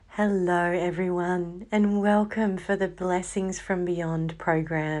Hello, everyone, and welcome for the Blessings from Beyond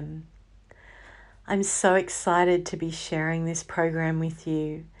program. I'm so excited to be sharing this program with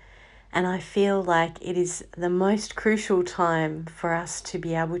you, and I feel like it is the most crucial time for us to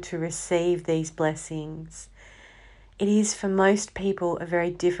be able to receive these blessings. It is for most people a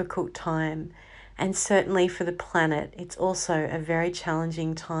very difficult time, and certainly for the planet, it's also a very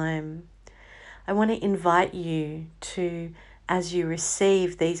challenging time. I want to invite you to, as you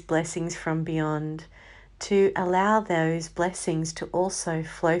receive these blessings from beyond, to allow those blessings to also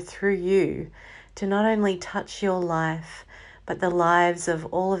flow through you, to not only touch your life, but the lives of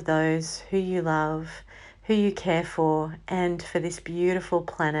all of those who you love, who you care for, and for this beautiful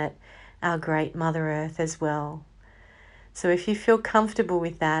planet, our great Mother Earth as well. So if you feel comfortable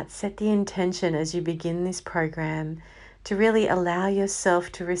with that, set the intention as you begin this program to really allow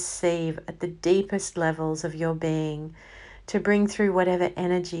yourself to receive at the deepest levels of your being, to bring through whatever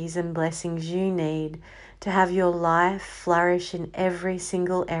energies and blessings you need to have your life flourish in every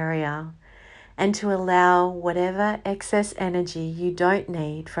single area, and to allow whatever excess energy you don't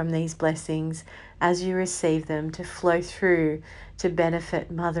need from these blessings as you receive them to flow through to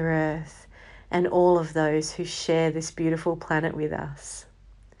benefit Mother Earth and all of those who share this beautiful planet with us.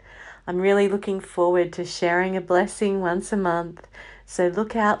 I'm really looking forward to sharing a blessing once a month, so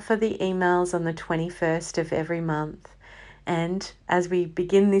look out for the emails on the 21st of every month. And as we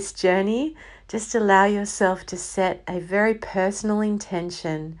begin this journey, just allow yourself to set a very personal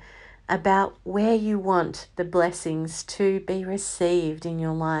intention about where you want the blessings to be received in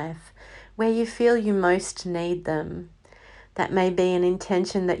your life, where you feel you most need them. That may be an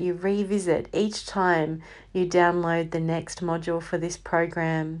intention that you revisit each time you download the next module for this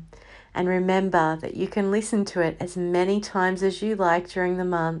program. And remember that you can listen to it as many times as you like during the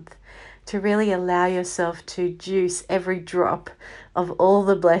month to really allow yourself to juice every drop of all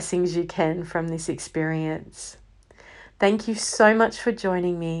the blessings you can from this experience. Thank you so much for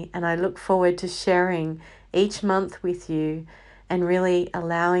joining me, and I look forward to sharing each month with you and really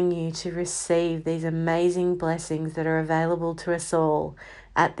allowing you to receive these amazing blessings that are available to us all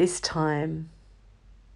at this time.